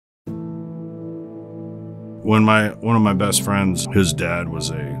One of my best friends, his dad was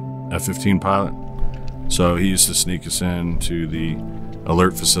a F-15 pilot, so he used to sneak us in to the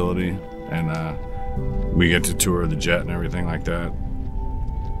alert facility, and we get to tour the jet and everything like that.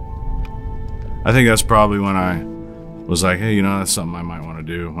 I think that's probably when I was like, hey, you know, that's something I might want to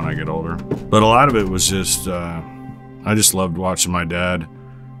do when I get older. But a lot of it was just, I just loved watching my dad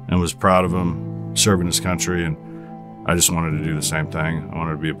and was proud of him serving his country, and I just wanted to do the same thing. I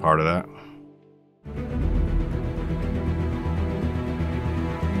wanted to be a part of that.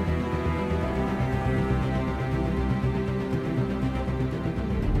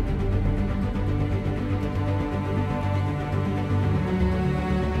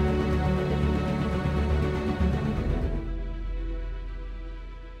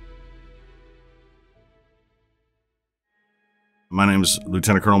 My name is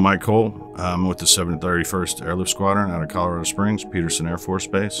Lieutenant Colonel Mike Cole. I'm with the 731st Airlift Squadron out of Colorado Springs, Peterson Air Force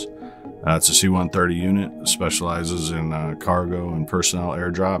Base. It's a C-130 unit that specializes in cargo and personnel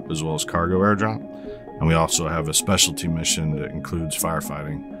airdrop as well as cargo airdrop. And we also have a specialty mission that includes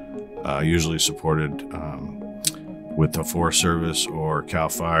firefighting, usually supported with the Forest Service or CAL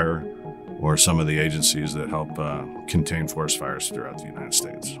FIRE or some of the agencies that help contain forest fires throughout the United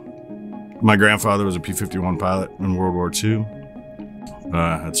States. My grandfather was a P-51 pilot in World War II.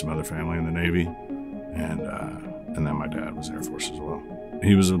 Had some other family in the Navy, and then my dad was Air Force as well.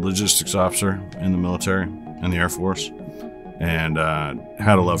 He was a logistics officer in the military, in the Air Force, and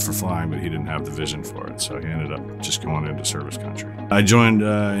had a love for flying, but he didn't have the vision for it, so he ended up just going into service country. I joined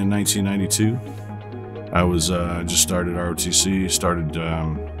in 1992. I was just started ROTC, started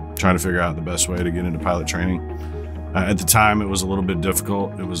trying to figure out the best way to get into pilot training. At the time, it was a little bit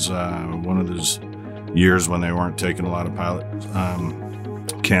difficult. It was one of those years when they weren't taking a lot of pilot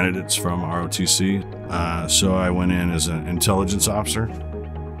candidates from ROTC. So I went in as an intelligence officer,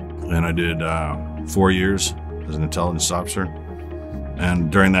 and I did 4 years as an intelligence officer.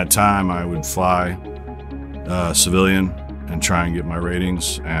 And during that time, I would fly civilian and try and get my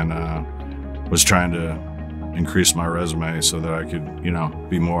ratings, and was trying to increase my resume so that I could, you know,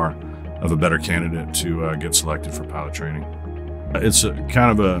 be more of a better candidate to get selected for pilot training. It's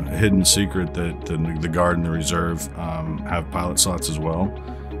kind of a hidden secret that the Guard and the Reserve have pilot slots as well.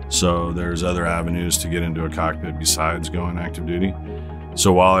 So there's other avenues to get into a cockpit besides going active duty.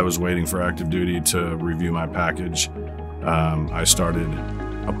 So while I was waiting for active duty to review my package, I started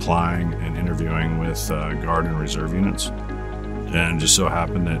applying and interviewing with Guard and Reserve units. And just so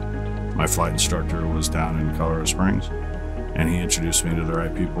happened that my flight instructor was down in Colorado Springs, and he introduced me to the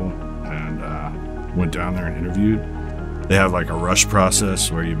right people, and went down there and interviewed. They have like a rush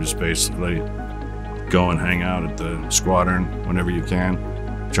process where you just basically go and hang out at the squadron whenever you can,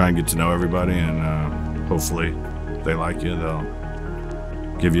 try and get to know everybody, and hopefully if they like you, they'll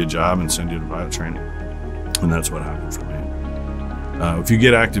give you a job and send you to pilot training. And that's what happened for me. If you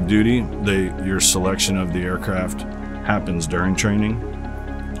get active duty, your selection of the aircraft happens during training.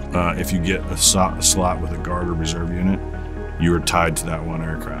 If you get a slot with a Guard or Reserve unit, you are tied to that one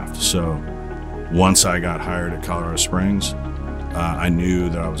aircraft. So once I got hired at Colorado Springs, I knew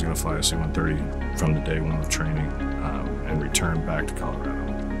that I was going to fly a C-130 from the day one of training, and return back to Colorado.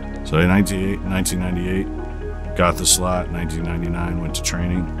 So in 1998, got the slot. 1999, went to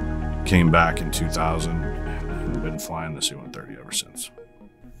training, came back in 2000, and been flying the C-130 ever since.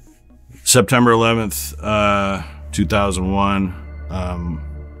 September 11th, 2001,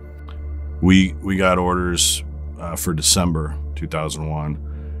 we got orders for December 2001.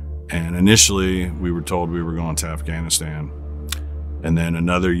 And initially, we were told we were going to Afghanistan. And then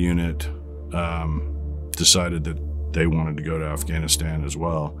another unit decided that they wanted to go to Afghanistan as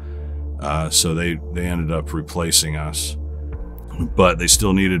well. So they ended up replacing us. But they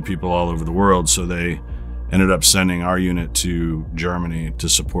still needed people all over the world, so they ended up sending our unit to Germany to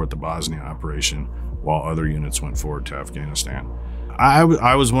support the Bosnia operation, while other units went forward to Afghanistan. I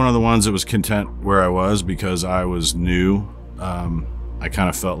was one of the ones that was content where I was because I was new. I kind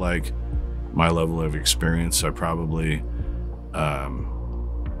of felt like my level of experience, I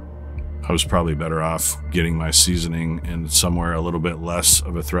was probably better off getting my seasoning in somewhere a little bit less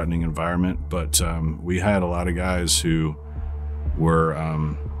of a threatening environment. But we had a lot of guys who were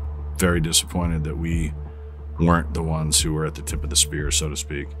very disappointed that we weren't the ones who were at the tip of the spear, so to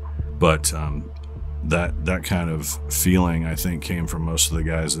speak. But that kind of feeling, I think, came from most of the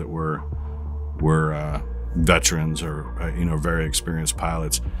guys that were veterans or very experienced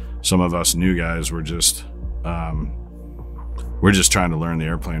pilots. Some of us new guys were just trying to learn the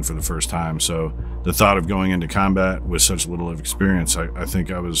airplane for the first time. So the thought of going into combat with such little of experience, I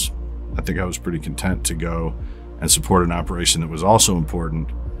think I was pretty content to go and support an operation that was also important,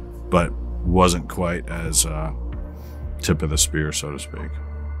 but wasn't quite as tip of the spear, so to speak.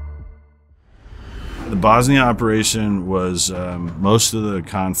 The Bosnia operation was, most of the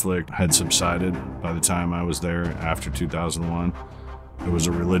conflict had subsided by the time I was there after 2001. It was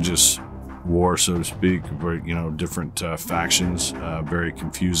a religious war, so to speak, where, different factions, very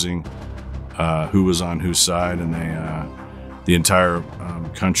confusing, who was on whose side, and the entire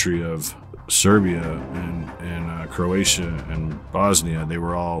country of Serbia and Croatia and Bosnia, they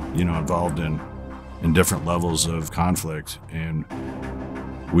were all, involved in different levels of conflict, and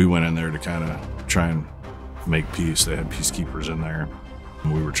we went in there to kind of try and make peace. They had peacekeepers in there,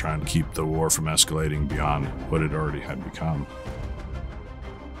 and we were trying to keep the war from escalating beyond what it already had become.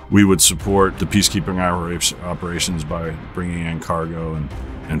 We would support the peacekeeping operations by bringing in cargo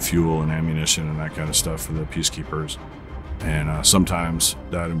and fuel and ammunition and that kind of stuff for the peacekeepers. And sometimes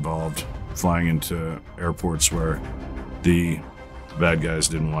that involved flying into airports where the bad guys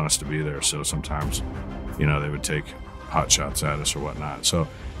didn't want us to be there. So sometimes, they would take hot shots at us or whatnot. So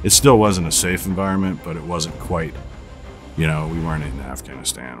it still wasn't a safe environment, but it wasn't quite, we weren't in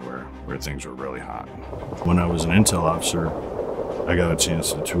Afghanistan where things were really hot. When I was an intel officer, I got a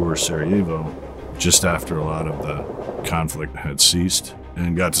chance to tour Sarajevo just after a lot of the conflict had ceased,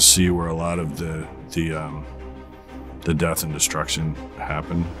 and got to see where a lot of the death and destruction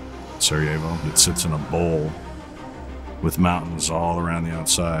happened. Sarajevo, it sits in a bowl with mountains all around the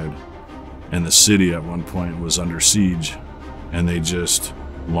outside, and the city at one point was under siege, and they just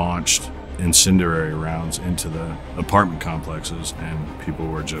launched incendiary rounds into the apartment complexes, and people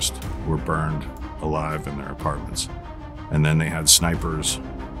were burned alive in their apartments. And then they had snipers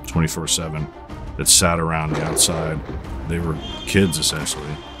 24/7 that sat around the outside. They were kids,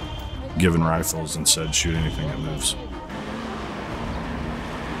 essentially, given rifles and said, shoot anything that moves.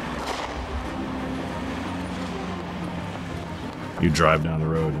 You drive down the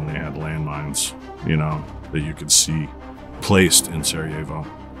road and they had landmines, that you could see placed in Sarajevo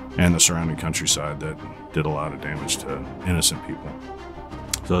and the surrounding countryside that did a lot of damage to innocent people.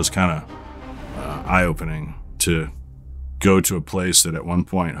 So it's kind of eye-opening to go to a place that at one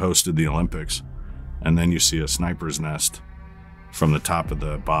point hosted the Olympics, and then you see a sniper's nest from the top of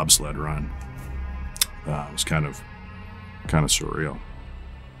the bobsled run. It was kind of surreal.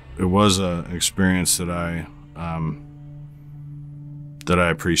 It was an experience that I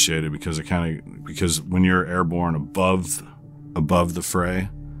appreciated because when you're airborne above the fray,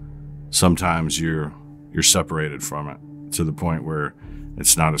 sometimes you're separated from it to the point where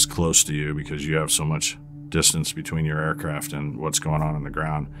it's not as close to you because you have so much distance between your aircraft and what's going on the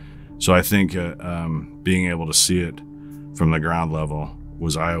ground. So I think being able to see it from the ground level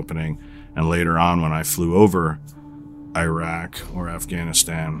was eye-opening. And later on, when I flew over Iraq or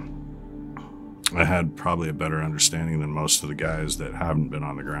Afghanistan, I had probably a better understanding than most of the guys that haven't been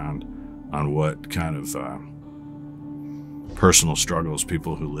on the ground on what kind of personal struggles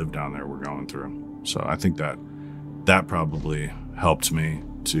people who live down there were going through. So I think that probably helped me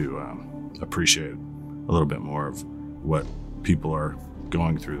to appreciate a little bit more of what people are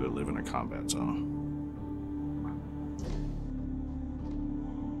going through that live in a combat zone.